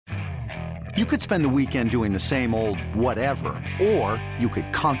You could spend the weekend doing the same old whatever, or you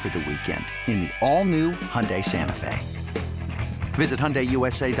could conquer the weekend in the all-new Hyundai Santa Fe. Visit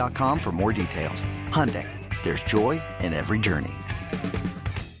HyundaiUSA.com for more details. Hyundai, there's joy in every journey.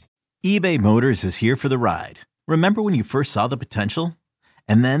 eBay Motors is here for the ride. Remember when you first saw the potential?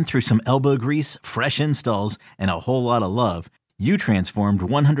 And then through some elbow grease, fresh installs, and a whole lot of love, you transformed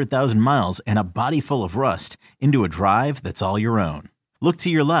 100,000 miles and a body full of rust into a drive that's all your own. Look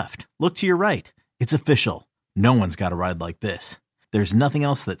to your left. Look to your right. It's official. No one's got a ride like this. There's nothing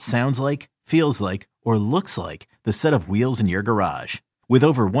else that sounds like, feels like, or looks like the set of wheels in your garage. With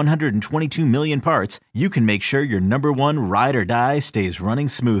over 122 million parts, you can make sure your number one ride or die stays running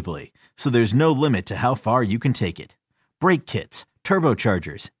smoothly. So there's no limit to how far you can take it. Brake kits,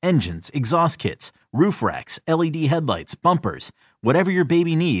 turbochargers, engines, exhaust kits, roof racks, LED headlights, bumpers, whatever your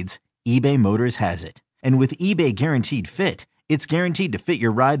baby needs, eBay Motors has it. And with eBay Guaranteed Fit, it's guaranteed to fit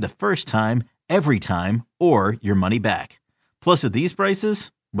your ride the first time, every time, or your money back. Plus, at these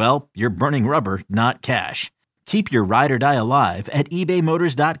prices, well, you're burning rubber, not cash. Keep your ride or die alive at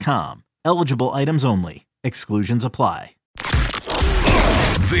ebaymotors.com. Eligible items only. Exclusions apply.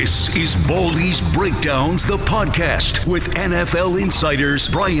 This is Baldy's Breakdowns, the podcast with NFL insiders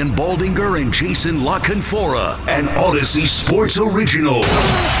Brian Baldinger and Jason LaCanfora, an Odyssey Sports original.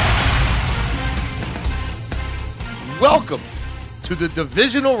 Welcome to the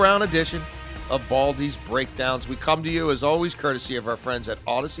divisional round edition of Baldy's Breakdowns. We come to you, as always, courtesy of our friends at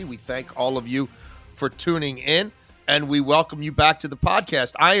Odyssey. We thank all of you for tuning in, and we welcome you back to the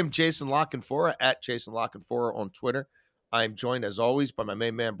podcast. I am Jason LaCanfora, at Jason LaCanfora on Twitter. I am joined, as always, by my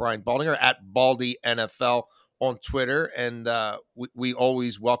main man, Brian Baldinger, at Baldy NFL on Twitter. And we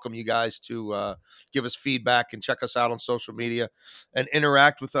always welcome you guys to give us feedback and check us out on social media and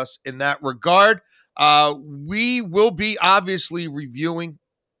interact with us in that regard. We will be obviously reviewing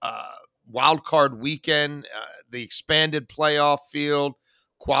Wild Card Weekend, the expanded playoff field,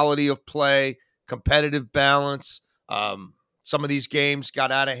 quality of play, competitive balance. Some of these games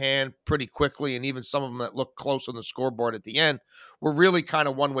got out of hand pretty quickly, and even some of them that looked close on the scoreboard at the end were really kind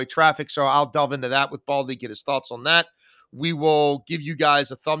of one-way traffic. So I'll delve into that with Baldy, get his thoughts on that. We will give you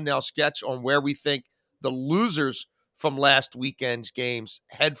guys a thumbnail sketch on where we think the losers from last weekend's games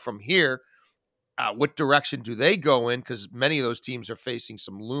head from here. What direction do they go in? Because many of those teams are facing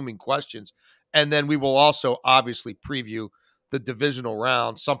some looming questions. And then we will also obviously preview the divisional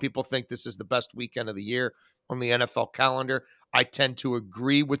round. Some people think this is the best weekend of the year on the NFL calendar. I tend to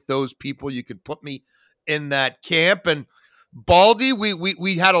agree with those people. You could put me in that camp. And Baldy,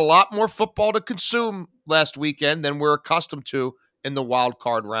 we had a lot more football to consume last weekend than we're accustomed to in the wild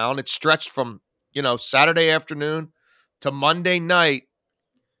card round. It stretched from, Saturday afternoon to Monday night.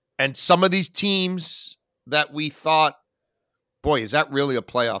 And some of these teams that we thought, boy, is that really a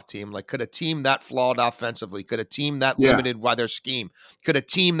playoff team? Like, could a team that flawed offensively, could a team that limited by their scheme, could a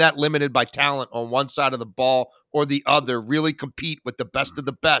team that limited by talent on one side of the ball or the other really compete with the best of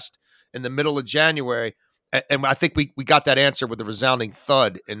the best in the middle of January? And I think we got that answer with a resounding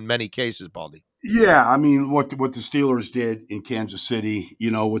thud in many cases, Baldy. Yeah, I mean, what the Steelers did in Kansas City,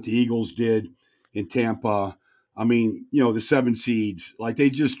 what the Eagles did in Tampa. I mean, the 7 seeds, like they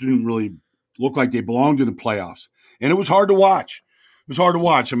just didn't really look like they belonged in the playoffs. And it was hard to watch.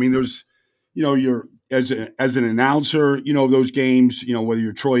 I mean, there's, you're as an announcer, those games, whether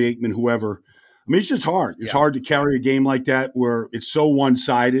you're Troy Aikman, whoever. I mean, it's just hard. It's hard to carry a game like that where it's so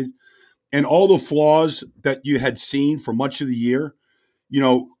one-sided. And all the flaws that you had seen for much of the year,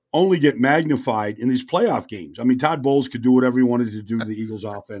 only get magnified in these playoff games. I mean, Todd Bowles could do whatever he wanted to do to the Eagles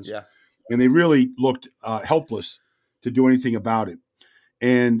offense. Yeah. And they really looked helpless to do anything about it,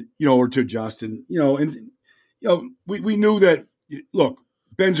 and or to adjust. And we knew that. Look,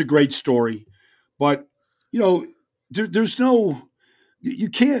 Ben's a great story, but there's no, you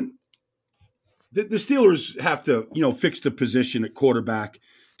can't. The Steelers have to fix the position at quarterback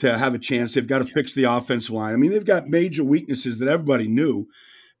to have a chance. They've got to fix the offensive line. I mean, they've got major weaknesses that everybody knew,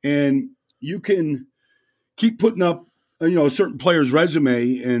 and you can keep putting up a certain player's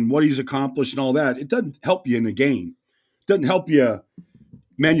resume and what he's accomplished and all that. It doesn't help you in a game. It doesn't help you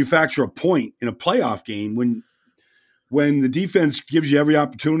manufacture a point in a playoff game when the defense gives you every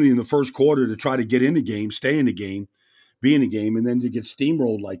opportunity in the first quarter to try to get in the game, stay in the game, be in the game, and then to get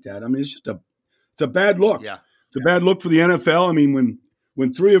steamrolled like that. I mean, it's a bad look. Yeah. It's a bad look for the NFL. I mean,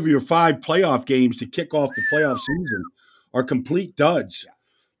 when 3 of your 5 playoff games to kick off the playoff season are complete duds.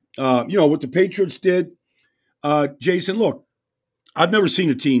 What the Patriots did, Jason, look, I've never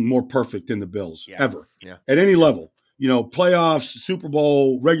seen a team more perfect than the Bills, ever, at any level. Playoffs, Super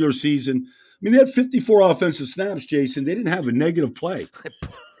Bowl, regular season. I mean, they had 54 offensive snaps, Jason. They didn't have a negative play.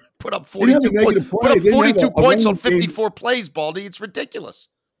 put up They didn't 42 have a negative points. play. Put up They didn't have 42 a points on running game. 54 plays, Baldy. It's ridiculous.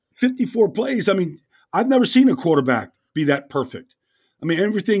 54 plays. I mean, I've never seen a quarterback be that perfect. I mean,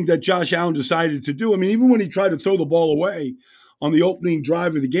 everything that Josh Allen decided to do. I mean, even when he tried to throw the ball away on the opening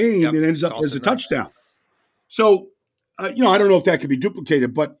drive of the game, it ends up as a touchdown. So, I don't know if that could be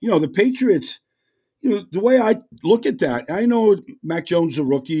duplicated, but, the Patriots, the way I look at that, I know Mac Jones is a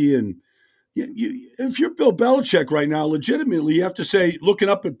rookie, and if you're Bill Belichick right now, legitimately, you have to say, looking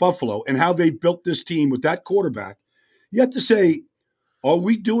up at Buffalo and how they built this team with that quarterback, you have to say, are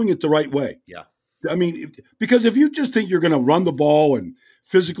we doing it the right way? Yeah. I mean, because if you just think you're going to run the ball and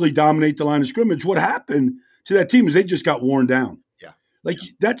physically dominate the line of scrimmage, what happened to that team is they just got worn down. Yeah.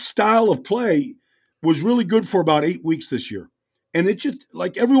 That style of play was really good for about 8 weeks this year. And it just,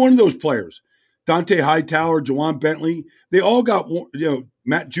 like every one of those players, Dante Hightower, Jawan Bentley, they all got,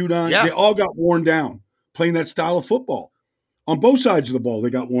 Matt Judon, they all got worn down playing that style of football. On both sides of the ball, they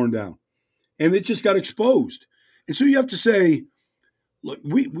got worn down. And it just got exposed. And so you have to say, look,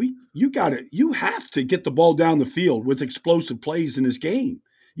 you have to get the ball down the field with explosive plays in this game.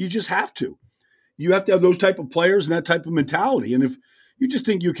 You just have to. You have to have those type of players and that type of mentality. And if you just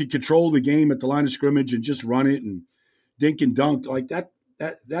think you can control the game at the line of scrimmage and just run it and dink and dunk like that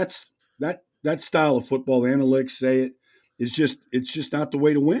style of football, the analytics say it's just not the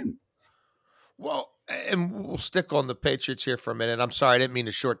way to win. Well, and we'll stick on the Patriots here for a minute. I'm sorry, I didn't mean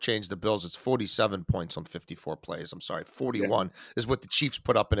to shortchange the Bills. It's 47 points on 54 plays. I'm sorry, 41 is what the Chiefs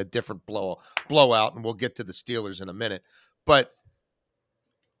put up in a different blowout, and we'll get to the Steelers in a minute. But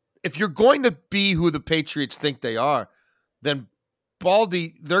if you're going to be who the Patriots think they are, then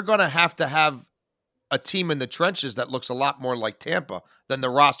Baldy, they're going to have a team in the trenches that looks a lot more like Tampa than the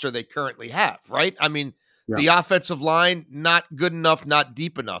roster they currently have, right? I mean, the offensive line, not good enough, not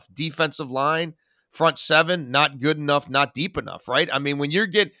deep enough. Defensive line, front seven, not good enough, not deep enough, right? I mean, when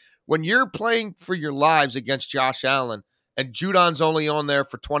you're playing for your lives against Josh Allen and Judon's only on there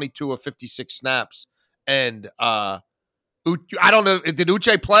for 22 of 56 snaps, and I don't know, did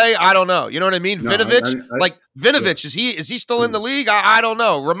Uche play? I don't know. You know what I mean? No, Vinovich, is he still in the league? I don't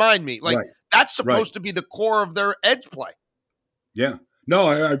know. Remind me. That's supposed to be the core of their edge play. Yeah. No,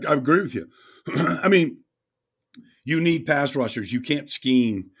 I agree with you. I mean, you need pass rushers. You can't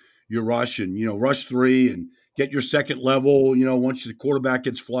scheme your rush and, rush three and get your second level, once the quarterback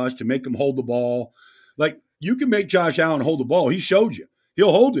gets flushed and make him hold the ball. Like, you can make Josh Allen hold the ball. He showed you.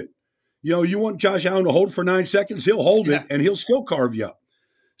 He'll hold it. You want Josh Allen to hold it for 9 seconds, he'll hold it, and he'll still carve you up.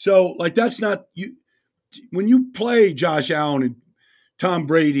 So, that's not – you. When you play Josh Allen and Tom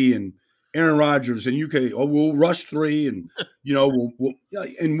Brady and Aaron Rodgers, and we'll rush three, and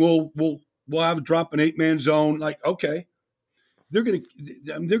we'll have a drop an 8-man zone. Like, okay, they're gonna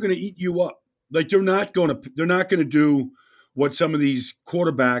eat you up. Like, they're not gonna do what some of these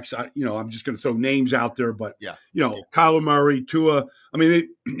quarterbacks. I'm just gonna throw names out there, but Kyler Murray, Tua. I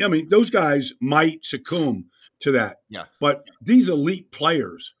mean, those guys might succumb to that. Yeah. But these elite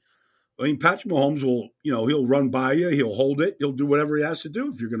players. I mean, Patrick Mahomes will, he'll run by you. He'll hold it. He'll do whatever he has to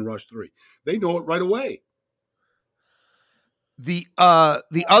do if you're going to rush three. They know it right away. The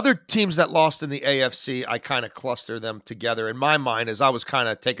other teams that lost in the AFC, I kind of cluster them together in my mind as I was kind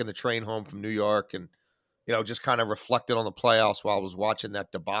of taking the train home from New York and, just kind of reflected on the playoffs while I was watching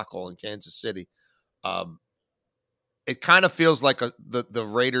that debacle in Kansas City. It kind of feels like the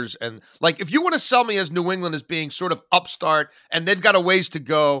Raiders, and like if you want to sell me as New England as being sort of upstart and they've got a ways to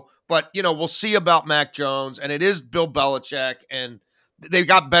go, but we'll see about Mac Jones and it is Bill Belichick and they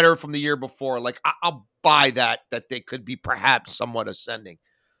got better from the year before. Like I'll buy that they could be perhaps somewhat ascending,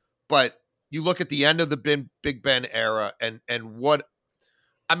 but you look at the end of the Big Ben era and what.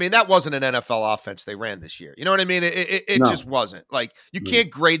 I mean, that wasn't an NFL offense they ran this year. You know what I mean? It just wasn't. Like, you can't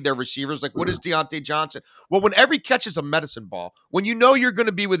grade their receivers. Like, what is Deontay Johnson? Well, when every catch is a medicine ball, when you're going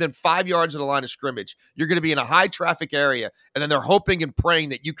to be within 5 yards of the line of scrimmage, you're going to be in a high-traffic area, and then they're hoping and praying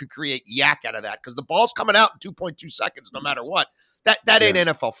that you could create yak out of that because the ball's coming out in 2.2 seconds no matter what. That ain't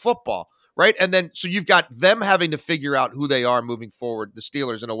NFL football. Right. And then so you've got them having to figure out who they are moving forward, the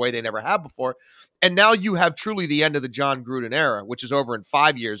Steelers, in a way they never have before. And now you have truly the end of the John Gruden era, which is over in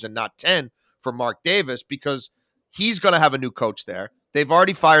 5 years and not 10 for Mark Davis, because he's going to have a new coach there. They've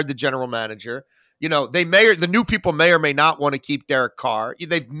already fired the general manager. The new people may or may not want to keep Derek Carr.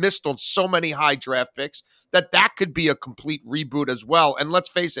 They've missed on so many high draft picks that could be a complete reboot as well. And let's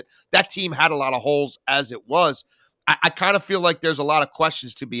face it, that team had a lot of holes as it was. I kind of feel like there's a lot of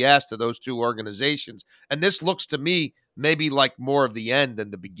questions to be asked to those two organizations. And this looks to me maybe like more of the end than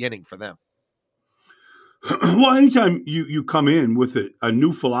the beginning for them. Well, anytime you come in with a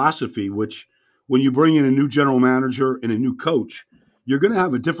new philosophy, which when you bring in a new general manager and a new coach, you're going to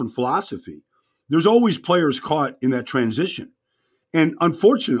have a different philosophy. There's always players caught in that transition. And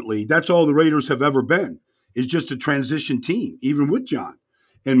unfortunately, that's all the Raiders have ever been, is just a transition team, even with John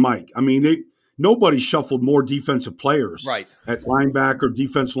and Mike. I mean, nobody shuffled more defensive players at linebacker,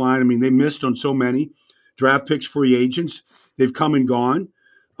 defense line. I mean, they missed on so many draft picks, free agents. They've come and gone.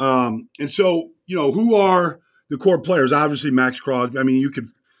 And so, who are the core players? Obviously, Max Crosby. I mean, you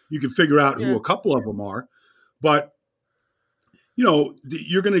can figure out who a couple of them are. But,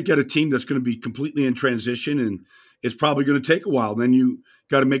 you're going to get a team that's going to be completely in transition, and it's probably going to take a while. Then you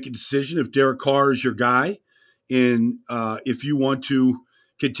got to make a decision if Derek Carr is your guy, and if you want to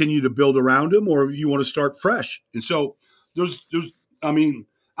continue to build around him, or if you want to start fresh. And so I don't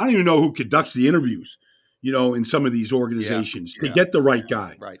even know who conducts the interviews, in some of these organizations to get the right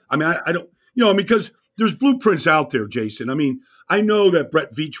guy. Right. I mean, I don't, because there's blueprints out there, Jason. I mean, I know that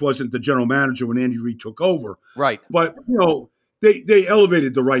Brett Veach wasn't the general manager when Andy Reid took over. Right. But, they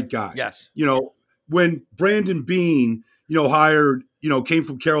elevated the right guy. Yes. When Brandon Beane, hired, came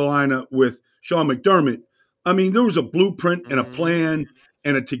from Carolina with Sean McDermott, I mean, there was a blueprint and a plan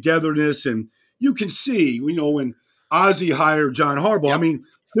and a togetherness. And you can see, when Ozzie hired John Harbaugh, I mean,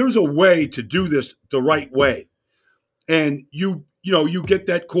 there's a way to do this the right way. And you get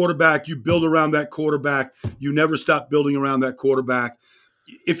that quarterback, you build around that quarterback. You never stop building around that quarterback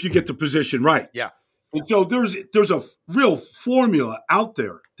if you get the position right. Yeah. And so there's a real formula out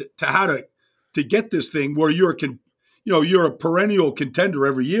there to how to get this thing where you're a perennial contender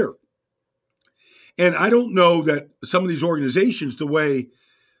every year. And I don't know that some of these organizations, the way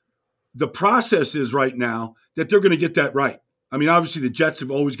the process is right now, that they're going to get that right. I mean, obviously the Jets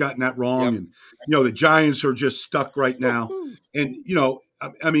have always gotten that wrong, and the Giants are just stuck right now. And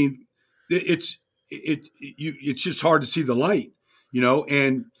I mean, it's just hard to see the light,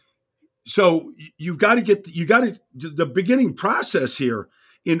 and so you got to get the beginning process here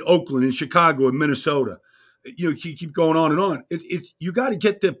in Oakland, in Chicago, in Minnesota. Keep going on and on. You got to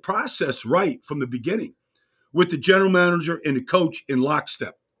get the process right from the beginning with the general manager and the coach in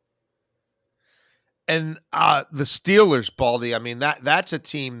lockstep. And the Steelers, Baldy, I mean, that's a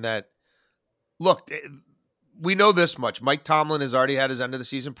team that, look, we know this much. Mike Tomlin has already had his end of the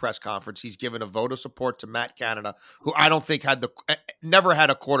season press conference. He's given a vote of support to Matt Canada, who I don't think never had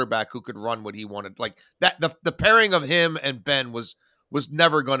a quarterback who could run what he wanted. Like that, the pairing of him and Ben was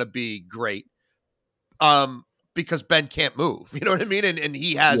never going to be great. Because Ben can't move, you know what I mean? And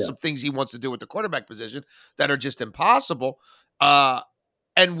he has some things he wants to do with the quarterback position that are just impossible.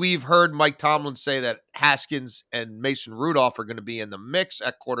 And we've heard Mike Tomlin say that Haskins and Mason Rudolph are going to be in the mix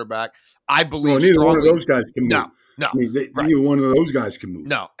at quarterback. I believe neither one of those guys can move. No. I mean, neither one of those guys can move.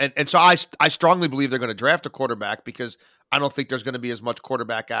 No. And so I strongly believe they're going to draft a quarterback, because I don't think there's going to be as much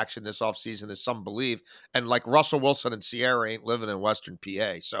quarterback action this offseason as some believe. And like Russell Wilson and Sierra ain't living in Western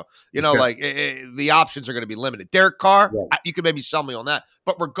PA. So, the options are going to be limited. Derek Carr, you could maybe sell me on that.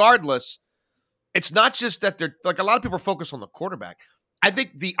 But regardless, it's not just that they're like, a lot of people are focused on the quarterback. I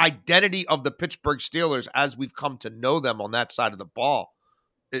think the identity of the Pittsburgh Steelers, as we've come to know them on that side of the ball,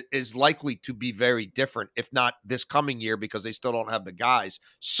 is likely to be very different, if not this coming year, because they still don't have the guys,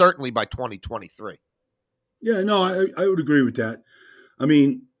 certainly by 2023. Yeah, no, I would agree with that. I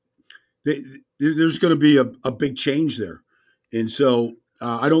mean, there's going to be a big change there. And so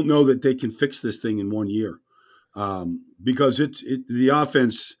I don't know that they can fix this thing in 1 year, because the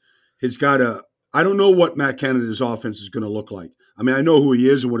offense has got to – I don't know what Matt Canada's offense is going to look like. I mean, I know who he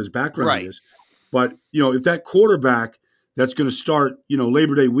is and what his background is. But, if that quarterback that's going to start,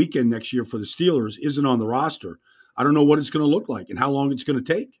 Labor Day weekend next year for the Steelers isn't on the roster, I don't know what it's going to look like and how long it's going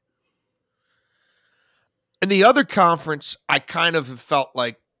to take. In the other conference, I kind of felt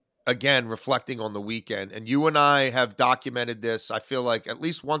like, again, reflecting on the weekend, and you and I have documented this, I feel like at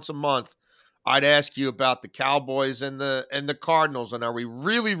least once a month, I'd ask you about the Cowboys and the Cardinals, and are we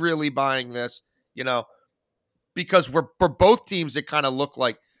really, really buying this? Because for both teams, it kind of look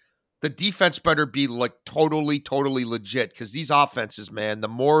like the defense better be like totally, totally legit, because these offenses, man, the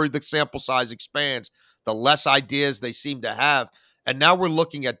more the sample size expands, the less ideas they seem to have. And now we're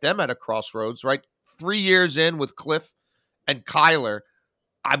looking at them at a crossroads, right? 3 years in with Cliff and Kyler,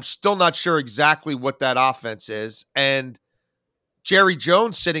 I'm still not sure exactly what that offense is. And Jerry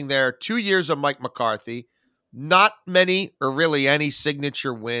Jones sitting there, 2 years of Mike McCarthy, not many or really any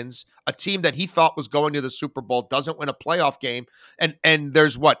signature wins. A team that he thought was going to the Super Bowl doesn't win a playoff game. And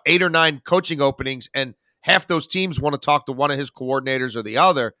there's 8 or 9 coaching openings, and half those teams want to talk to one of his coordinators or the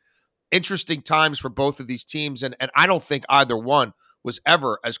other. Interesting times for both of these teams. And I don't think either one was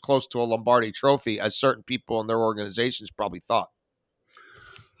ever as close to a Lombardi trophy as certain people in their organizations probably thought.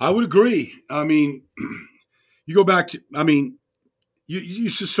 I would agree. I mean, you go back to, you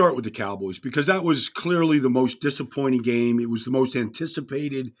should start with the Cowboys because that was clearly the most disappointing game. It was the most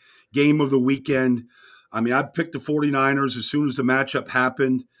anticipated game of the weekend. I mean, I picked the 49ers as soon as the matchup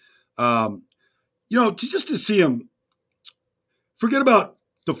happened. Just to see them, forget about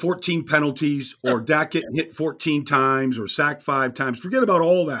the 14 penalties or Dak getting hit 14 times or sacked 5 times. Forget about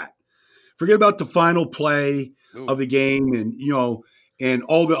all that. Forget about the final play of the game and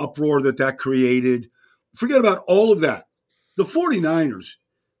all the uproar that created. Forget about all of that. The 49ers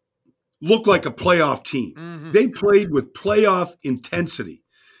look like a playoff team. Mm-hmm. They played with playoff intensity.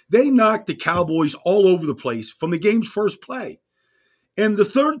 They knocked the Cowboys all over the place from the game's first play. And the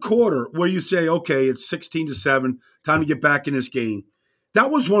third quarter, where you say, okay, it's 16-7, time to get back in this game, that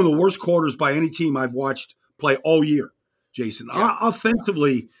was one of the worst quarters by any team I've watched play all year, Jason. Yeah.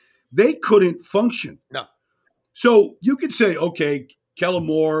 Offensively, they couldn't function. No. So you could say, okay, Kellen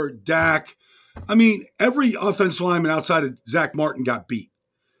Moore, Dak. I mean, every offensive lineman outside of Zach Martin got beat.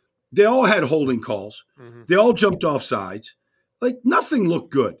 They all had holding calls. Mm-hmm. They all jumped off sides. Like, nothing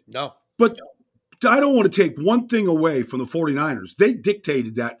looked good. No. But I don't want to take one thing away from the 49ers. They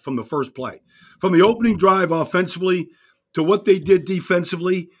dictated that from the first play. From the opening drive offensively to what they did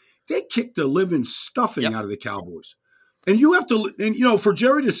defensively, they kicked the living stuffing out of the Cowboys. And you have to, for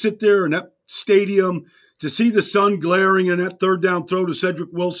Jerry to sit there in that stadium, to see the sun glaring in that third down throw to Cedric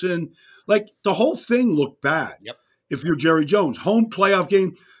Wilson, like the whole thing looked bad. Yep. If you're Jerry Jones, home playoff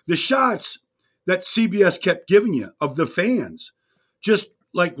game, the shots that CBS kept giving you of the fans just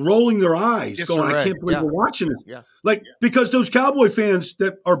like rolling their eyes, going, I can't believe we're watching this. Yeah. Because those Cowboy fans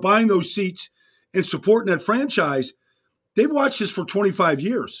that are buying those seats and supporting that franchise, they've watched this for 25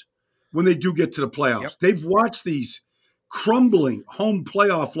 years when they do get to the playoffs. Yep. They've watched these crumbling home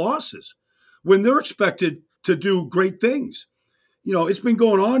playoff losses when they're expected to do great things. It's been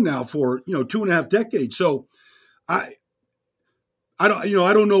going on now for, 2.5 decades. So I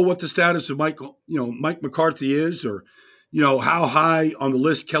don't know what the status of Mike McCarthy is or, how high on the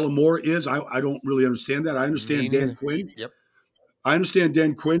list Kellen Moore is. I don't really understand that. I understand Dan Quinn. Yep. I understand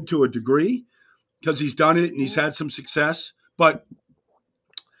Dan Quinn to a degree because he's done it and he's had some success. But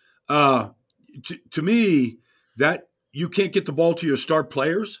to me, that you can't get the ball to your star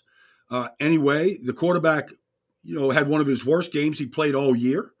players anyway. The quarterback, had one of his worst games he played all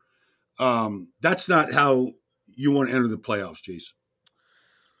year. That's not how you want to enter the playoffs, Jason.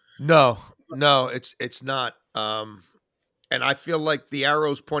 No, it's not. And I feel like the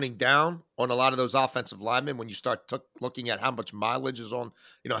arrow's pointing down on a lot of those offensive linemen when you start looking at how much mileage is on,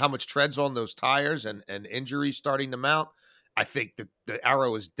 how much treads on those tires and injuries starting to mount. I think the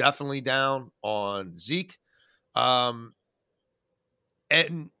arrow is definitely down on Zeke. And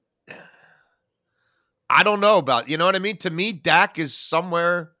I don't know about, you know what I mean? To me, Dak is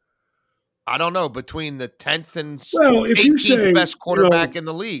somewhere, I don't know, between the 10th and 18th best quarterback in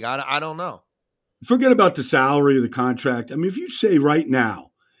the league. I don't know. Forget about the salary or the contract. I mean, if you say right now,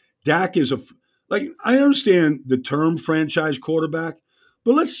 Dak is I understand the term franchise quarterback,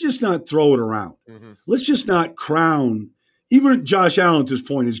 but let's just not throw it around. Mm-hmm. Let's just not crown, even Josh Allen at this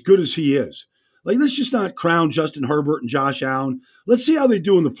point, as good as he is. Let's just not crown Justin Herbert and Josh Allen. Let's see how they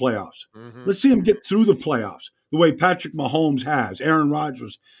do in the playoffs. Mm-hmm. Let's see them get through the playoffs the way Patrick Mahomes has, Aaron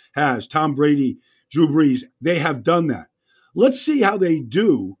Rodgers has, Tom Brady, Drew Brees. They have done that. Let's see how they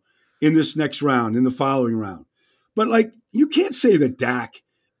do in this next round, in the following round. But, you can't say that Dak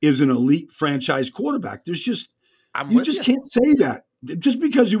is an elite franchise quarterback. There's just – you just can't say that. Just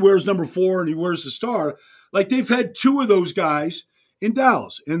because he wears number 4 and he wears the star, they've had 2 of those guys – in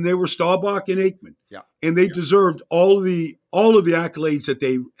Dallas, and they were Staubach and Aikman. Yeah. And they deserved all of the accolades that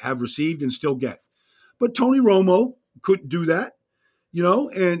they have received and still get. But Tony Romo couldn't do that,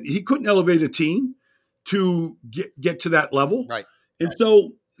 and he couldn't elevate a team to get to that level. Right. And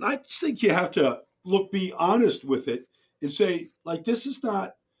so I just think you have to be honest with it and say, this is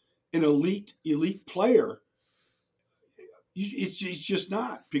not an elite player. He's just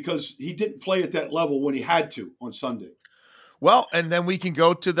not, because he didn't play at that level when he had to on Sunday. Well, and then we can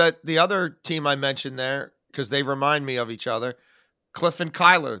go to the other team I mentioned there because they remind me of each other. Cliff and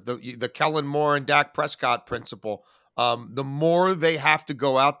Kyler, the Kellen Moore and Dak Prescott principle. The more they have to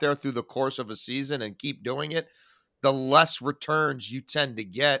go out there through the course of a season and keep doing it, the less returns you tend to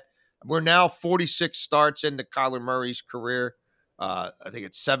get. We're now 46 starts into Kyler Murray's career. I think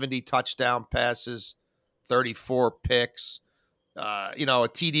it's 70 touchdown passes, 34 picks. A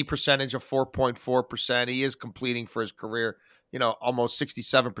TD percentage of 4.4%. He is completing for his career, almost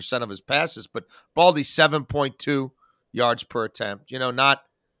 67% of his passes, but Baldy 7.2 yards per attempt, not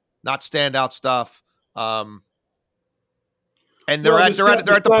standout stuff. And And they're at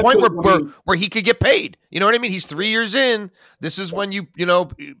the point where he could get paid. You know what I mean? He's 3 years in. This is when you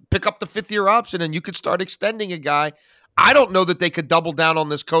pick up the 5th-year option and you could start extending a guy. I don't know that they could double down on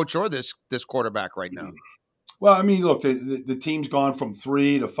this coach or this quarterback right now. Well, I mean, look, the team's gone from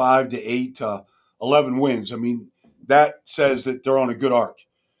 3 to 5 to 8 to 11 wins. I mean, that says that they're on a good arc.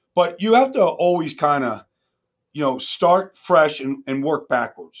 But you have to always kind of, start fresh and work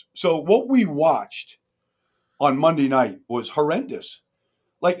backwards. So what we watched on Monday night was horrendous.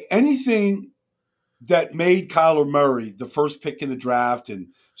 Like anything that made Kyler Murray the first pick in the draft and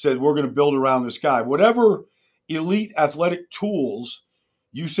said, we're going to build around this guy, whatever elite athletic tools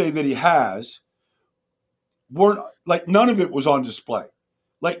you say that he has, weren't like none of it was on display.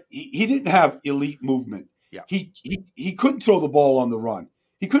 Like he didn't have elite movement. Yeah. He couldn't throw the ball on the run.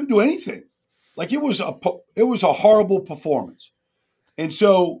 He couldn't do anything. Like it was a horrible performance. And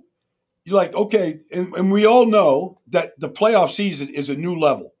so you're like, okay, and we all know that the playoff season is a new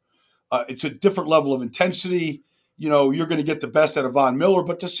level. It's a different level of intensity. You're going to get the best out of Von Miller,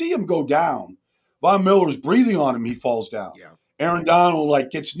 but to see him go down, Von Miller's breathing on him, he falls down. Yeah. Aaron Donald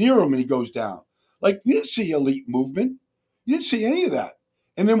gets near him and he goes down. Like you didn't see elite movement. You didn't see any of that.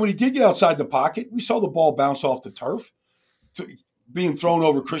 And then when he did get outside the pocket, we saw the ball bounce off the turf, being thrown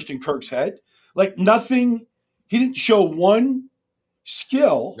over Christian Kirk's head. Like nothing. He didn't show one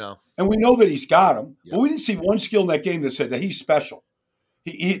skill. No. And we know that he's got him. Yep. But we didn't see one skill in that game that said that he's special.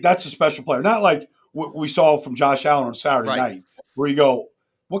 That's a special player. Not like what we saw from Josh Allen on Saturday night, where you go,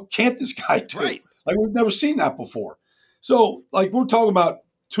 what can't this guy do? Right. Like we've never seen that before. So like we're talking about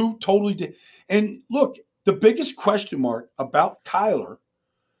two totally and look, the biggest question mark about Kyler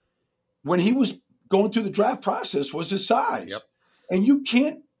when he was going through the draft process was his size. Yep. And you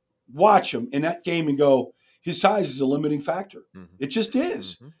can't watch him in that game and go, his size is a limiting factor. Mm-hmm. It just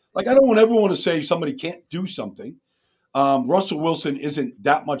is. Mm-hmm. Like, I don't ever want to say somebody can't do something. Russell Wilson isn't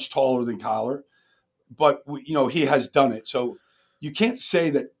that much taller than Kyler, but, he has done it. So you can't say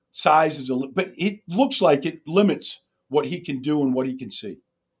that size is but it looks like it limits what he can do and what he can see.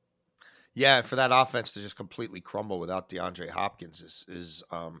 Yeah, for that offense to just completely crumble without DeAndre Hopkins is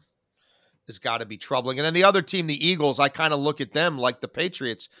got to be troubling. And then the other team, the Eagles, I kind of look at them like the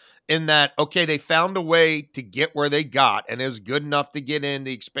Patriots in that, okay, they found a way to get where they got, and it was good enough to get in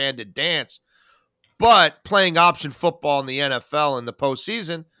the expanded dance. But playing option football in the NFL in the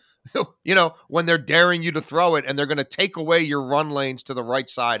postseason, when they're daring you to throw it and they're going to take away your run lanes to the right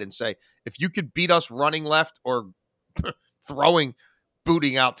side and say, if you could beat us running left or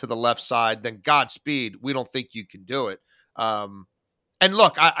booting out to the left side, then Godspeed. We don't think you can do it. And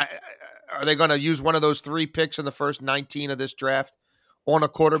look, are they going to use one of those 3 picks in the first 19 of this draft on a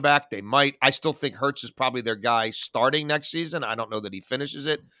quarterback? They might. I still think Hurts is probably their guy starting next season. I don't know that he finishes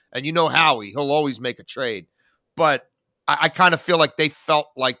it. And Howie, he'll always make a trade. But I kind of feel like they felt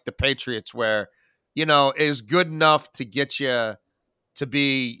like the Patriots where, it is good enough to get you to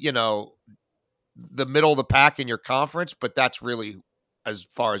be, the middle of the pack in your conference, but that's really as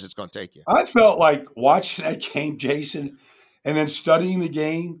far as it's going to take you. I felt like watching that game, Jason, and then studying the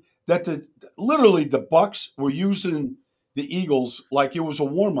game, that literally the Bucs were using the Eagles like it was a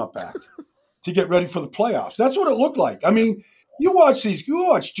warm-up act to get ready for the playoffs. That's what it looked like. I mean, you watch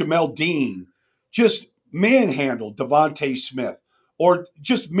Jamel Dean just manhandle Devontae Smith, or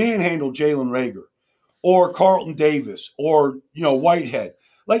just manhandle Jalen Reagor, or Carlton Davis, or Whitehead.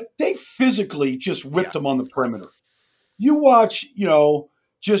 Like they physically just whipped them on the perimeter. You watch,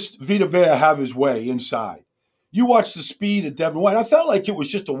 just Vita Vea have his way inside. You watch the speed of Devin White. I felt like it was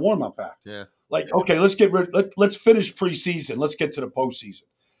just a warm-up act. Yeah. Like, okay, let's get ready. Let's finish preseason. Let's get to the postseason.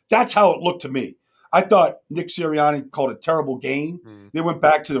 That's how it looked to me. I thought Nick Sirianni called a terrible game. Mm-hmm. They went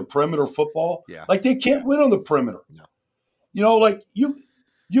back to the perimeter football. Yeah. Like they can't win on the perimeter. No. Like you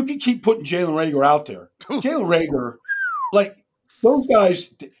can keep putting Jalen Reagor out there. Jalen Reagor, like those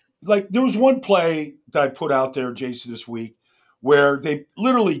guys. Like there was one play that I put out there, Jason, this week, where they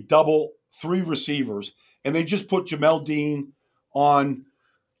literally double 3 receivers. And they just put Jamel Dean on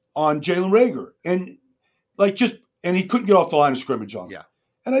Jalen Reagor. And he couldn't get off the line of scrimmage on him. Yeah.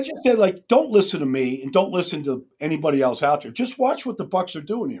 And I just said, don't listen to me and don't listen to anybody else out there. Just watch what the Bucs are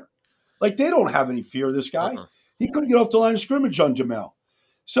doing here. Like, they don't have any fear of this guy. Uh-huh. He couldn't get off the line of scrimmage on Jamel.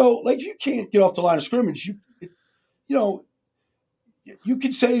 So, if you can't get off the line of scrimmage, you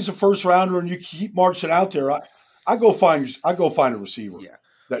could say he's a first rounder and you keep marching out there. I go find a receiver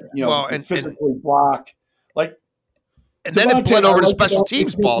that can physically block. And then it bled over to special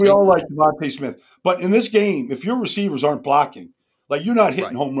teams, Baldy. We all like Devontae Smith. But in this game, if your receivers aren't blocking, you're not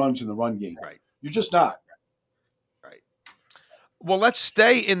hitting home runs in the run game. Right. You're just not. Right. Well, let's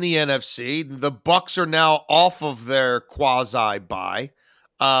stay in the NFC. The Bucs are now off of their quasi bye.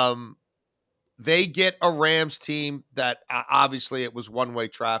 They get a Rams team that obviously it was one-way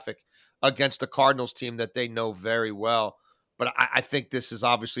traffic against a Cardinals team that they know very well. But I think this is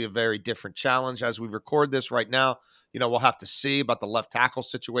obviously a very different challenge as we record this right now. We'll have to see about the left tackle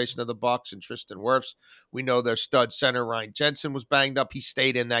situation of the Bucs and Tristan Wirfs. We know their stud center Ryan Jensen was banged up. He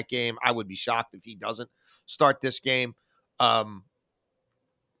stayed in that game. I would be shocked if he doesn't start this game. Can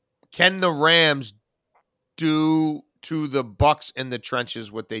the Rams do to the Bucs in the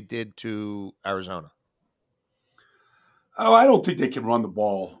trenches what they did to Arizona? Oh, I don't think they can run the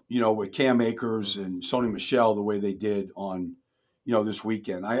ball, with Cam Akers and Sony Michel the way they did on, this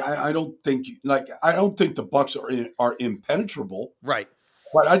weekend. I don't think the Bucs are impenetrable. Right.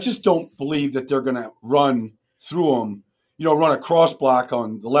 But I just don't believe that they're going to run through them, run a cross block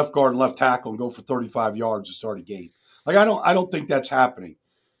on the left guard and left tackle and go for 35 yards to start a game. Like, I don't think that's happening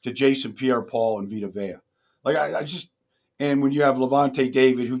to Jason Pierre-Paul and Vita Vea. Like, and when you have Levante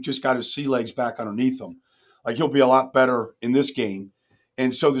David, who just got his sea legs back underneath him, like, he'll be a lot better in this game.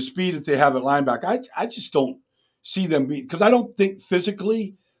 And so the speed that they have at linebacker, I just don't see them because I don't think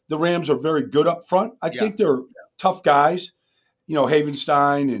physically the Rams are very good up front. I think they're tough guys,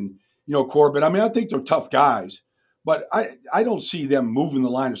 Havenstein and, Corbett. I mean, I think they're tough guys, but I don't see them moving the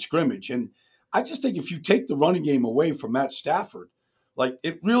line of scrimmage. And I just think if you take the running game away from Matt Stafford, like,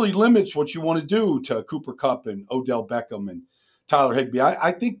 it really limits what you want to do to Cooper Kupp and Odell Beckham and Tyler Higbee.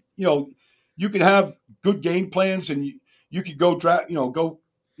 I think, you can have good game plans and you could go draft,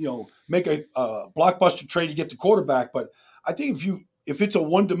 make a blockbuster trade to get the quarterback. But I think if it's a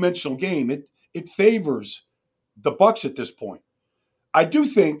one-dimensional game, it favors the Bucs at this point. I do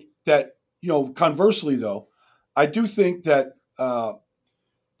think that, conversely though, I do think that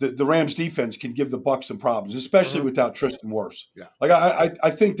the Rams defense can give the Bucs some problems, especially without Tristan Wirfs. Yeah. Like, I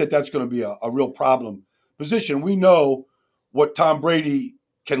think that's going to be a real problem position. We know what Tom Brady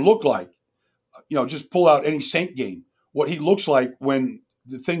can look like. Just pull out any Saint game, what he looks like when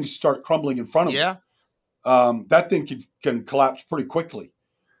the things start crumbling in front of him. That thing can collapse pretty quickly.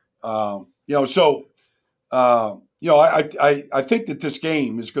 I think that this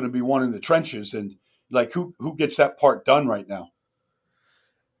game is going to be one in the trenches, and like who gets that part done right now.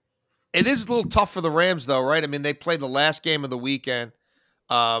 It is a little tough for the Rams, though, right? I mean, they play the last game of the weekend.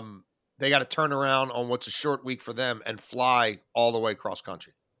 They got to turn around on what's a short week for them and fly all the way cross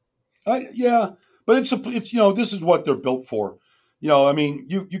country. Yeah, but it's this is what they're built for. I mean,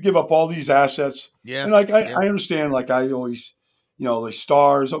 you give up all these assets. Yeah. And I understand, like I always, the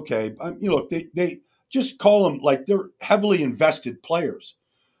stars. Okay. Look, they just call them like they're heavily invested players.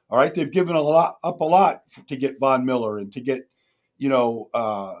 All right. They've given a lot to get Von Miller and to get,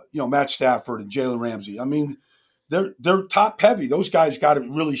 Matt Stafford and Jalen Ramsey. I mean, they're top heavy. Those guys got to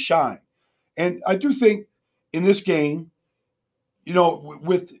really shine. And I do think in this game, in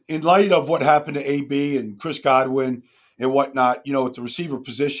light of what happened to AB and Chris Godwin and whatnot, at the receiver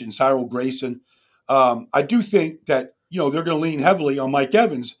position, Cyril Grayson, I do think that, they're going to lean heavily on Mike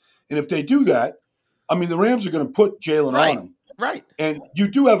Evans. And if they do that, I mean, the Rams are going to put Jalen on him. Right. And you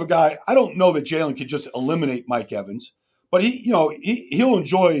do have a guy, I don't know that Jalen could just eliminate Mike Evans, but he'll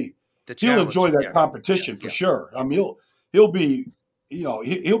enjoy that competition for sure. I mean, he'll be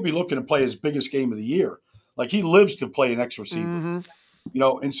looking to play his biggest game of the year. Like, he lives to play an X receiver,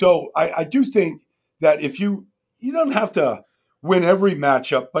 and so I do think that if you don't have to win every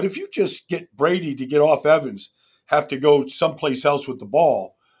matchup, but if you just get Brady to get off Evans, have to go someplace else with the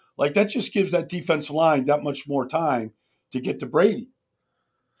ball, like, that just gives that defensive line that much more time to get to Brady.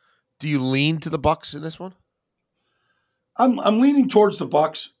 Do you lean to the Bucs in this one? I'm leaning towards the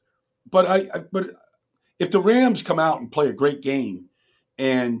Bucs, but but if the Rams come out and play a great game,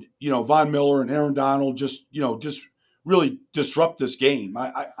 and Von Miller and Aaron Donald just really disrupt this game,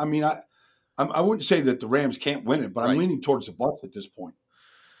 I mean I wouldn't say that the Rams can't win it, but I'm leaning towards the Bucs at this point.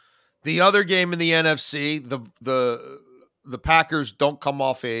 The other game in the NFC, the Packers don't come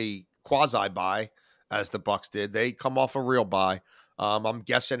off a quasi bye as the Bucs did. They come off a real bye. I'm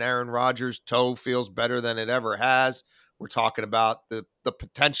guessing Aaron Rodgers' toe feels better than it ever has. We're talking about the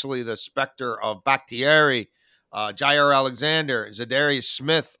potentially the specter of Bakhtiari, Jair Alexander, Zadarius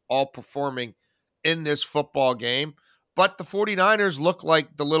Smith, all performing in this football game. But the 49ers look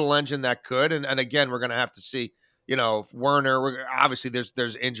like the little engine that could. And again, we're going to have to see, Werner. Obviously,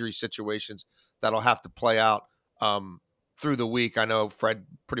 there's injury situations that'll have to play out through the week. I know Fred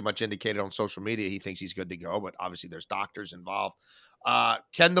pretty much indicated on social media he thinks he's good to go, but obviously there's doctors involved.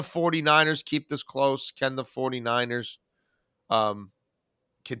 Can the 49ers keep this close? Can the 49ers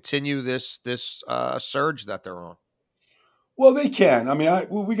continue this surge that they're on? Well, they can. I mean,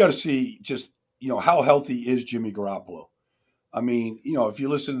 we got to see just, how healthy is Jimmy Garoppolo. I mean, if you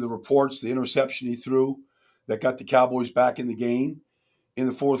listen to the reports, the interception he threw that got the Cowboys back in the game in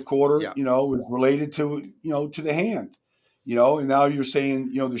the fourth quarter, Yeah. was related to, to the hand, and now you're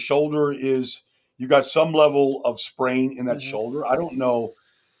saying, the shoulder is, you got some level of sprain in that shoulder. I don't know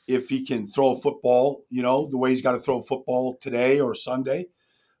if he can throw a football, the way he's got to throw a football today or Sunday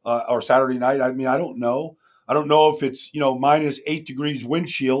or Saturday night. I mean, I don't know. I don't know if it's, minus 8 degrees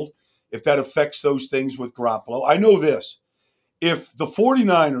windshield, if that affects those things with Garoppolo. I know this. If the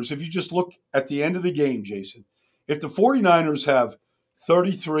 49ers, if you just look at the end of the game, Jason, if the 49ers have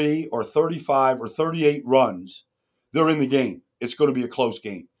 33 or 35 or 38 runs, they're in the game. It's going to be a close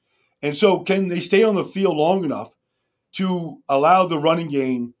game. And so can they stay on the field long enough to allow the running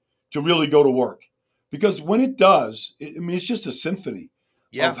game to really go to work? Because when it does, it's just a symphony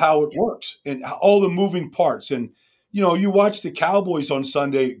of how it works and all the moving parts. And, you watch the Cowboys on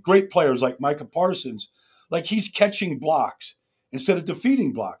Sunday, great players like Micah Parsons, like he's catching blocks instead of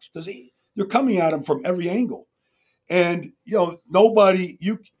defeating blocks because they're coming at him from every angle. And, nobody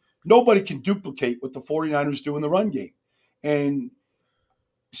can duplicate what the 49ers do in the run game. And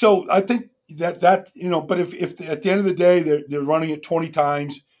so I think that but if at the end of the day they're running it 20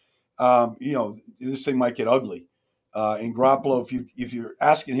 times, this thing might get ugly. And Garoppolo, if you're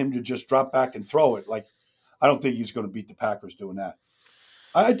asking him to just drop back and throw it, like I don't think he's going to beat the Packers doing that.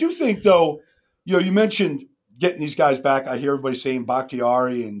 I do think though, you mentioned getting these guys back. I hear everybody saying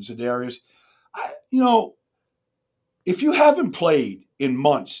Bakhtiari and Za'Darius. If you haven't played in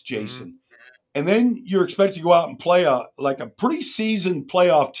months, Jason, and then you're expected to go out and play a pretty seasoned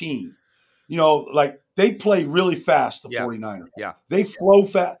playoff team, like they play really fast, the 49ers. Yeah. They flow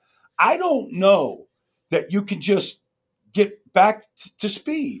fast. I don't know that you can just get back to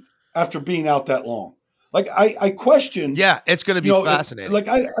speed after being out that long. Like I question. Yeah, it's going to be fascinating.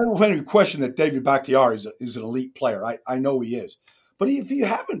 I don't have any question that David Bakhtiari is an elite player. I know he is. But if you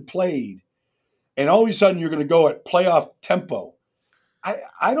haven't played and all of a sudden you're going to go at playoff tempo,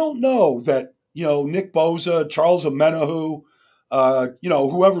 I don't know that, Nick Bosa, Charles Omenihu,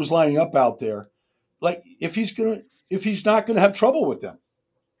 whoever's lining up out there, like if he's not going to have trouble with them.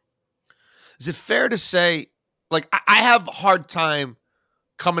 Is it fair to say, like, I have a hard time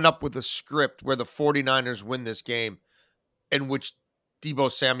coming up with a script where the 49ers win this game in which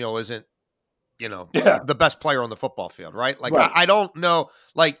Deebo Samuel isn't, the best player on the football field, right? Like, right. I don't know.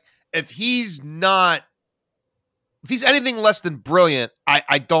 Like, if he's anything less than brilliant,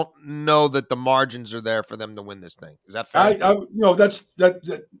 I don't know that the margins are there for them to win this thing. Is that fair?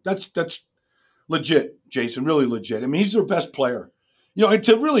 That's legit, Jason, really legit. I mean, he's their best player. And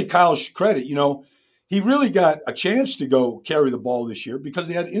to really Kyle's credit, he really got a chance to go carry the ball this year because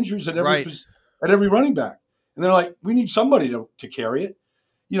they had injuries at every running back. And they're like, we need somebody to carry it.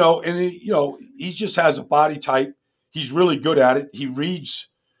 And he just has a body type. He's really good at it. He reads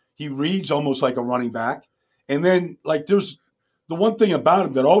almost like a running back. And then, like, there's the one thing about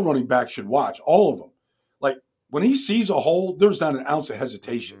him that all running backs should watch, all of them. Like, when he sees a hole, there's not an ounce of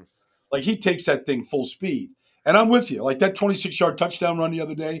hesitation. Mm-hmm. Like, he takes that thing full speed. And I'm with you. Like, that 26-yard touchdown run the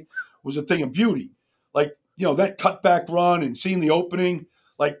other day was a thing of beauty. Like, that cutback run and seeing the opening,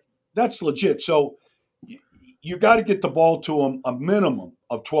 like, that's legit. So you got to get the ball to him a minimum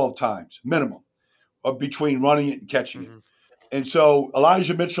of 12 times, between running it and catching it. And so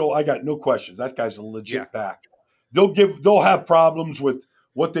Elijah Mitchell, I got no questions. That guy's a legit back. They'll have problems with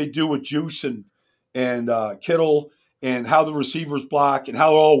what they do with Juice and Kittle and how the receivers block and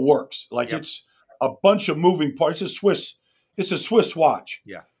how it all works. Like it's a bunch of moving parts. It's a Swiss watch.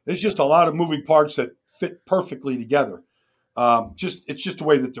 Yeah. There's just a lot of moving parts that fit perfectly together. It's just the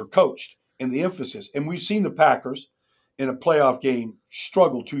way that they're coached and the emphasis. And we've seen the Packers in a playoff game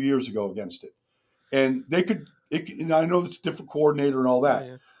struggle 2 years ago against it. And I know it's a different coordinator and all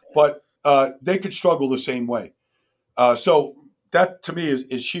that, but they could struggle the same way. So that to me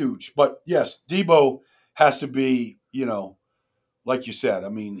is huge. But yes, Deebo has to be, like you said, I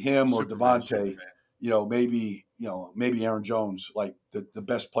mean, him or Devontae, maybe Aaron Jones, like the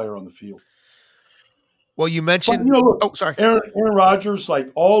best player on the field. Well, you mentioned, sorry. Aaron Rodgers,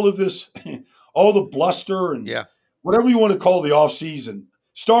 like all of this, all the bluster and whatever you want to call the offseason,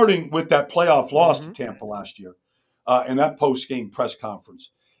 starting with that playoff loss to Tampa last year and that post-game press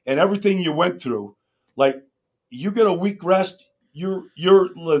conference and everything you went through, like you get a week rest, you're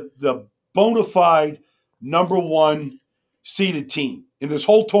the bona fide number one seeded team in this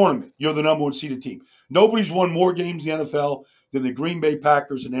whole tournament. You're the number one seeded team. Nobody's won more games in the NFL than the Green Bay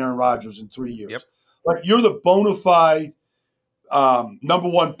Packers and Aaron Rodgers in 3 years. Like you're the bona fide number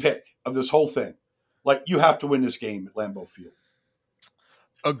one pick of this whole thing. like you have to win this game at Lambeau Field.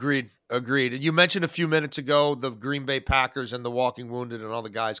 Agreed. And you mentioned a few minutes ago the Green Bay Packers and the walking wounded and all the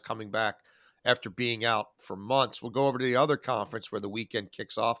guys coming back after being out for months. We'll go over to the other conference where the weekend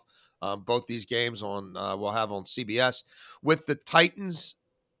kicks off. Both these games we'll have on CBS, with the Titans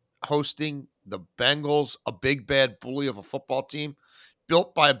hosting the Bengals, a big bad bully of a football team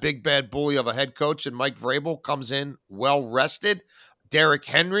built by a big bad bully of a head coach, and Mike Vrabel comes in well rested. Derrick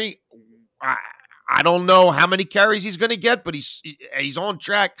Henry, I don't know how many carries he's going to get, but he's on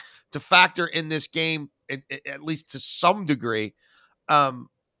track to factor in this game at least to some degree.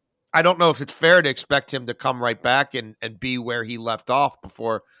 I don't know if it's fair to expect him to come right back and be where he left off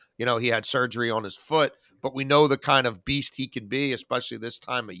before, he had surgery on his foot, but we know the kind of beast he can be, especially this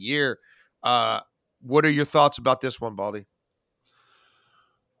time of year. What are your thoughts about this one, Baldy?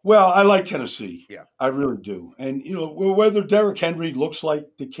 Well, I like Tennessee. Yeah. I really do. And, whether Derrick Henry looks like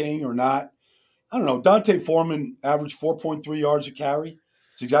the king or not, I don't know. Dante Foreman averaged 4.3 yards a carry.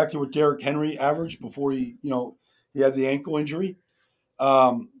 It's exactly what Derrick Henry averaged before he had the ankle injury.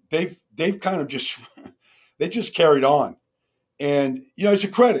 They've kind of just they just carried on. And, it's a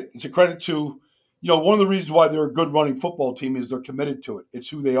credit. It's a credit to, one of the reasons why they're a good running football team is they're committed to it. It's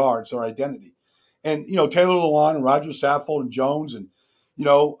who they are. It's their identity. And, Taylor Lewan and Roger Saffold and Jones and,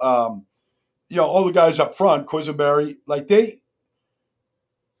 all the guys up front, Quisenberry, like they're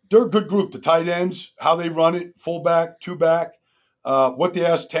a good group. The tight ends, how they run it, fullback, two-back, what they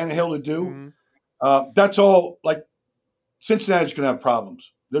asked Tannehill to do. That's all, like, Cincinnati's going to have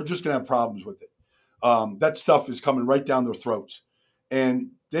problems. They're just going to have problems with it. That stuff is coming right down their throats.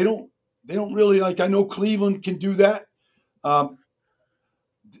 And they don't really, like, I know Cleveland can do that. But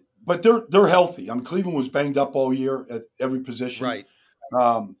they're healthy. Cleveland was banged up all year at every position. Right.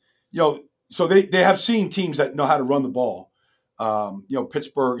 So they have seen teams that know how to run the ball.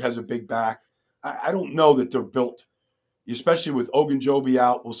 Pittsburgh has a big back. I don't know that they're built, especially with Ogunjobi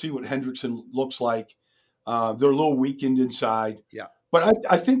out. We'll see what Hendrickson looks like. They're a little weakened inside. Yeah. But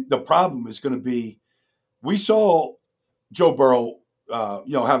I think the problem is going to be, we saw Joe Burrow,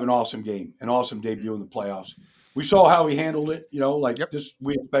 have an awesome game, an awesome debut in the playoffs. We saw how he handled it, this.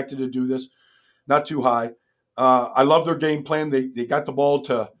 We expected to do this, not too high. I love their game plan. They got the ball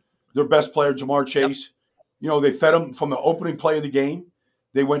to their best player, Jamar Chase. Yep. They fed him from the opening play of the game.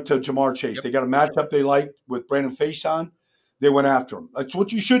 They went to Jamar Chase. Yep. They got a matchup they liked with Brandon Facyson. They went after him. That's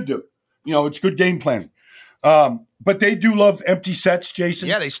what you should do. It's good game planning. But they do love empty sets, Jason.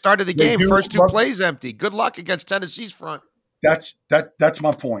 Yeah, they started the game. First two plays empty. Good luck against Tennessee's front. That's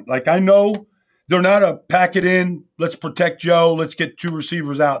my point. Like, I know they're not a pack it in, let's protect Joe, let's get two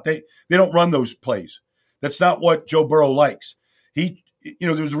receivers out. They don't run those plays. That's not what Joe Burrow likes.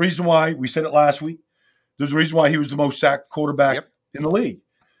 There's a reason why, we said it last week, there's a reason why he was the most sacked quarterback in the league,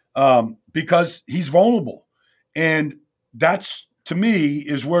 because he's vulnerable. And that's, to me,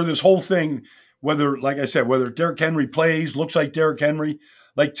 is where this whole thing, whether Derrick Henry plays, looks like Derrick Henry,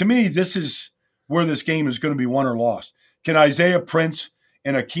 like, to me, this is where this game is going to be won or lost. Can Isaiah Prince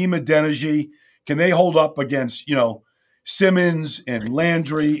and Akeem Adeniji, can they hold up against, Simmons and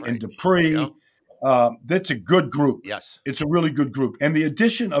Landry and Dupree? Yeah. That's a good group. Yes. It's a really good group. And the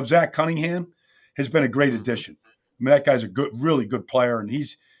addition of Zach Cunningham has been a great addition. That guy's a really good player, and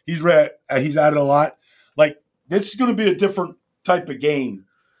he's added a lot. Like, this is going to be a different type of game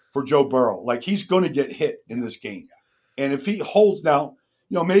for Joe Burrow. Like, he's going to get hit in this game. And if he holds now,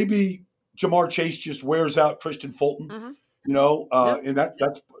 maybe Jamar Chase just wears out Christian Fulton, and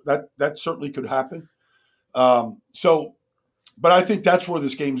that certainly could happen. But I think that's where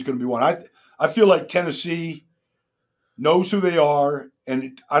this game is going to be won. I feel like Tennessee knows who they are,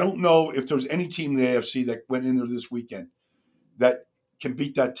 and I don't know if there's any team in the AFC that went in there this weekend that can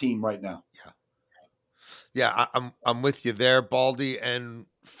beat that team right now. Yeah, I'm with you there, Baldy. And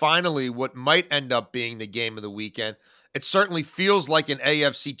finally, what might end up being the game of the weekend, it certainly feels like an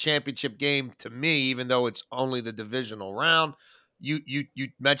AFC championship game to me, even though it's only the divisional round. You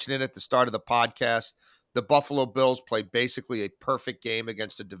mentioned it at the start of the podcast. The Buffalo Bills played basically a perfect game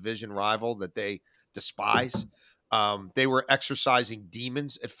against a division rival that they despise. They were exercising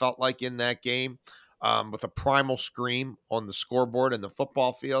demons, it felt like, in that game, with a primal scream on the scoreboard in the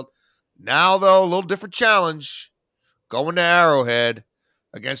football field. Now, though, a little different challenge, going to Arrowhead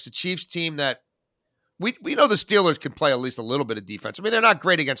against the Chiefs team that we know the Steelers can play at least a little bit of defense. I mean, they're not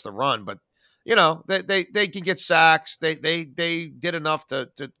great against the run, but they can get sacks. They did enough to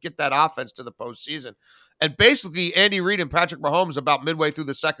get that offense to the postseason. And basically, Andy Reid and Patrick Mahomes, about midway through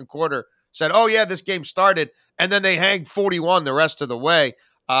the second quarter, said, "Oh yeah, this game started," and then they hang 41 the rest of the way.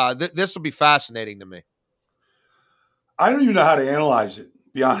 This will be fascinating to me. I don't even know how to analyze it,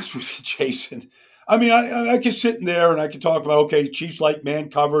 to be honest with you, Jason. I mean, I can sit in there and I can talk about, okay, Chiefs like man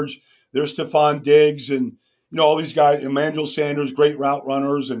coverage. There's Stephon Diggs and, all these guys, Emmanuel Sanders, great route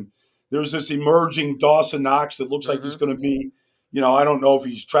runners. And there's this emerging Dawson Knox that looks like he's going to be, I don't know if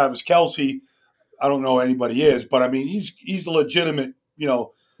he's Travis Kelce. I don't know anybody is, but I mean, he's a legitimate,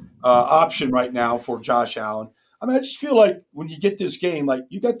 option right now for Josh Allen. I mean, I just feel like when you get this game, like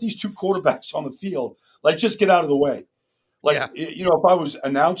you got these two quarterbacks on the field, like just get out of the way. Like, if I was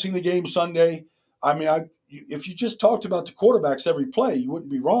announcing the game Sunday, I mean, if you just talked about the quarterbacks every play, you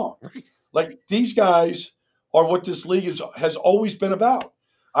wouldn't be wrong. Like these guys are what this league has always been about.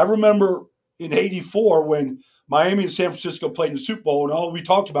 I remember in '84 when Miami and San Francisco played in the Super Bowl, and all we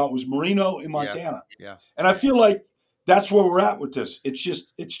talked about was Marino in Montana. Yeah. And I feel like that's where we're at with this.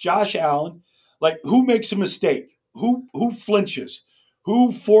 It's Josh Allen. Like, who makes a mistake? Who flinches?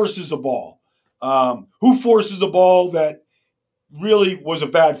 Who forces a ball? Who forces the ball that really was a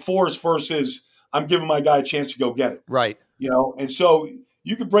bad force versus I'm giving my guy a chance to go get it. Right. And so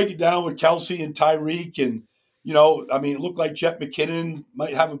you could break it down with Kelce and Tyreek and, I mean, it looked like Jet McKinnon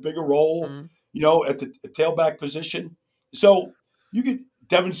might have a bigger role, at the tailback position. So you could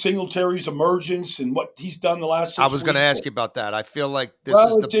Devin Singletary's emergence and what he's done the last 6 weeks. I was going to ask you about that. I feel like this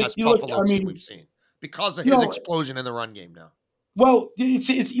is the best Buffalo team we've seen because of his explosion in the run game now. Well,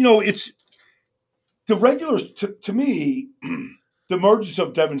 it's the regulars, to me, the emergence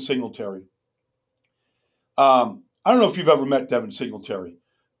of Devin Singletary. I don't know if you've ever met Devin Singletary,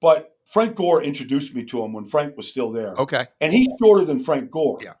 but Frank Gore introduced me to him when Frank was still there. Okay. And he's shorter than Frank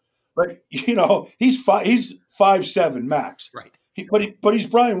Gore. Yeah. But, he's 5'7" max. Right. But he's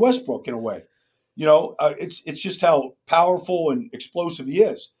Brian Westbrook in a way. It's just how powerful and explosive he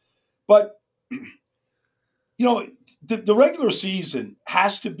is. But, the regular season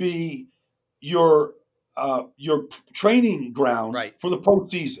has to be your training ground for the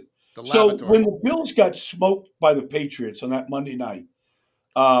postseason. So when the Bills got smoked by the Patriots on that Monday night,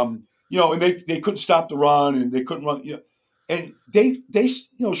 and they couldn't stop the run and they couldn't run, and they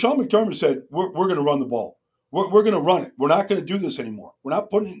Sean McDermott said, we're going to run the ball. We're going to run it. We're not going to do this anymore. We're not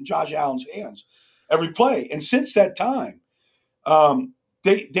putting it in Josh Allen's hands every play. And since that time,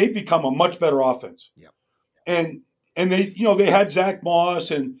 they become a much better offense. Yeah. And they had Zach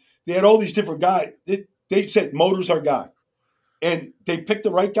Moss and they had all these different guys. They said Motor's our guy. And they picked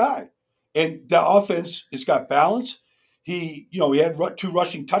the right guy. And the offense has got balance. He had 2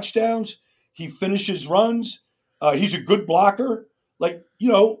 rushing touchdowns. He finishes runs. He's a good blocker. Like,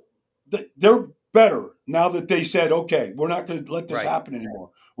 they're better now that they said, okay, we're not going to let this happen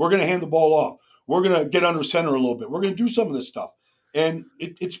anymore. We're going to hand the ball off. We're going to get under center a little bit. We're going to do some of this stuff. And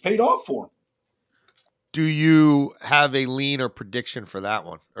it's paid off for them. Do you have a lean or prediction for that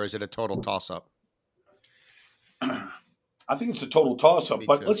one? Or is it a total toss-up? I think it's a total toss-up.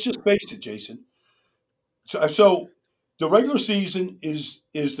 But let's just face it, Jason. So the regular season is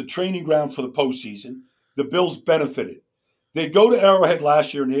the training ground for the postseason. The Bills benefited. They go to Arrowhead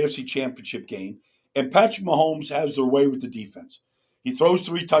last year in the AFC Championship game, and Patrick Mahomes has their way with the defense. He throws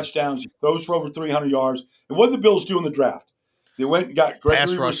 3 touchdowns. He throws for over 300 yards. And what did the Bills do in the draft? They went and got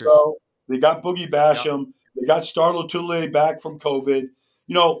Gregory Rousseau. They got Boogie Basham. Yep. They got Star Lotulelei back from COVID.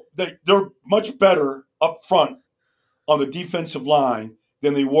 They're much better up front on the defensive line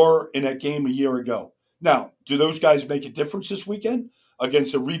than they were in that game a year ago. Now, do those guys make a difference this weekend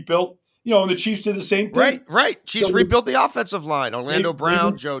against a rebuilt? And the Chiefs did the same thing. Right. Chiefs rebuilt the offensive line. Orlando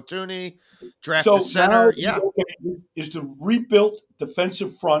Brown, Joe Thuney, drafted center. Yeah. Is the rebuilt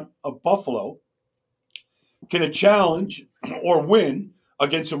defensive front of Buffalo can it challenge or win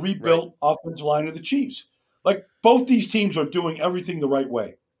against a rebuilt offensive line of the Chiefs? Like, both these teams are doing everything the right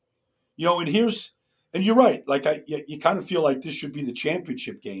way. And you're right. Like, you kind of feel like this should be the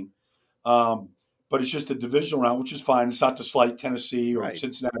championship game. But it's just a divisional round, which is fine. It's not to slight Tennessee or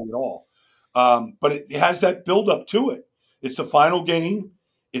Cincinnati at all. But it has that build-up to it. It's the final game.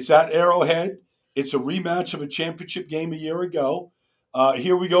 It's at Arrowhead. It's a rematch of a championship game a year ago.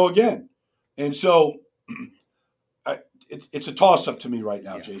 Here we go again. And so it's a toss-up to me right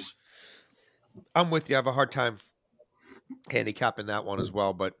now, Jason. I'm with you. I have a hard time handicapping that one as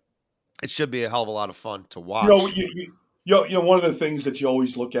well, but it should be a hell of a lot of fun to watch. One of the things that you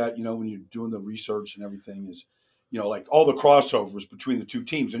always look at, when you're doing the research and everything is, like all the crossovers between the two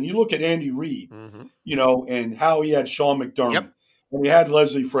teams. And you look at Andy Reid, and how he had Sean McDermott, and he had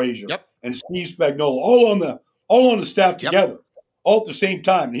Leslie Frazier, and Steve Spagnuolo, all on the staff together, all at the same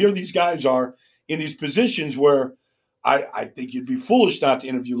time. And here these guys are in these positions where I think you'd be foolish not to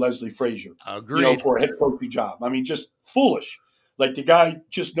interview Leslie Frazier, for a head coaching job. I mean, just foolish. Like, the guy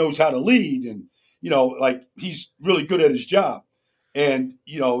just knows how to lead, and like, he's really good at his job. And,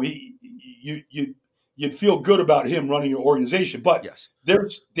 you'd feel good about him running your organization. But Yes.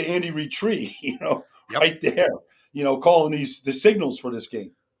 there's the Andy Reid tree, Yep. right there, calling the signals for this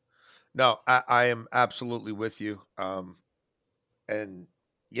game. No, I am absolutely with you. And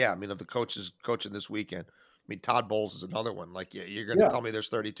yeah, I mean, of the coaches coaching this weekend, I mean, Todd Bowles is another one. Like, you're going to tell me there's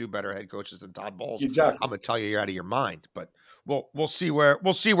 32 better head coaches than Todd Bowles. Exactly. I'm going to tell you you're out of your mind. But we'll see where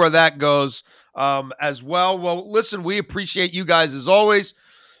that goes as well. Well, listen, we appreciate you guys as always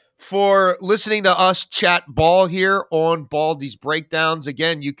for listening to us chat ball here on Baldy's Breakdowns.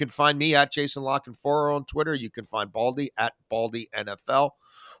 Again, you can find me at Jason Lockenfora on Twitter. You can find Baldy at Baldy NFL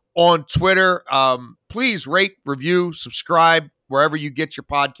on Twitter. Please rate, review, subscribe wherever you get your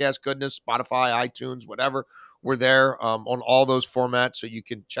podcast goodness, Spotify, iTunes, whatever. We're there on all those formats, so you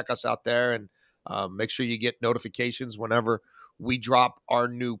can check us out there and make sure you get notifications whenever we drop our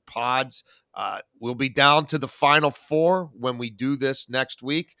new pods. We'll be down to the Final Four when we do this next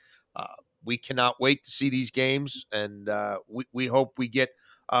week. We cannot wait to see these games, and we hope we get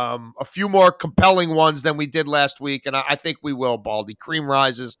a few more compelling ones than we did last week, and I think we will. Baldy, cream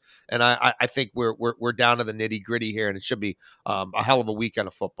rises, and I think we're down to the nitty gritty here, and it should be a hell of a weekend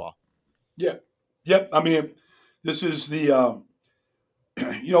of football. Yeah, yep. I mean, this is the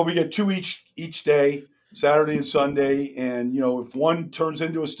we get two each day, Saturday and Sunday, and if one turns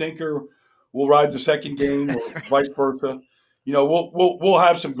into a stinker, we'll ride the second game, or vice versa. We'll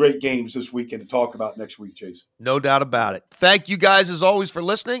have some great games this weekend to talk about next week, Chase. No doubt about it. Thank you guys as always for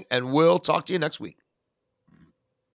listening, and we'll talk to you next week.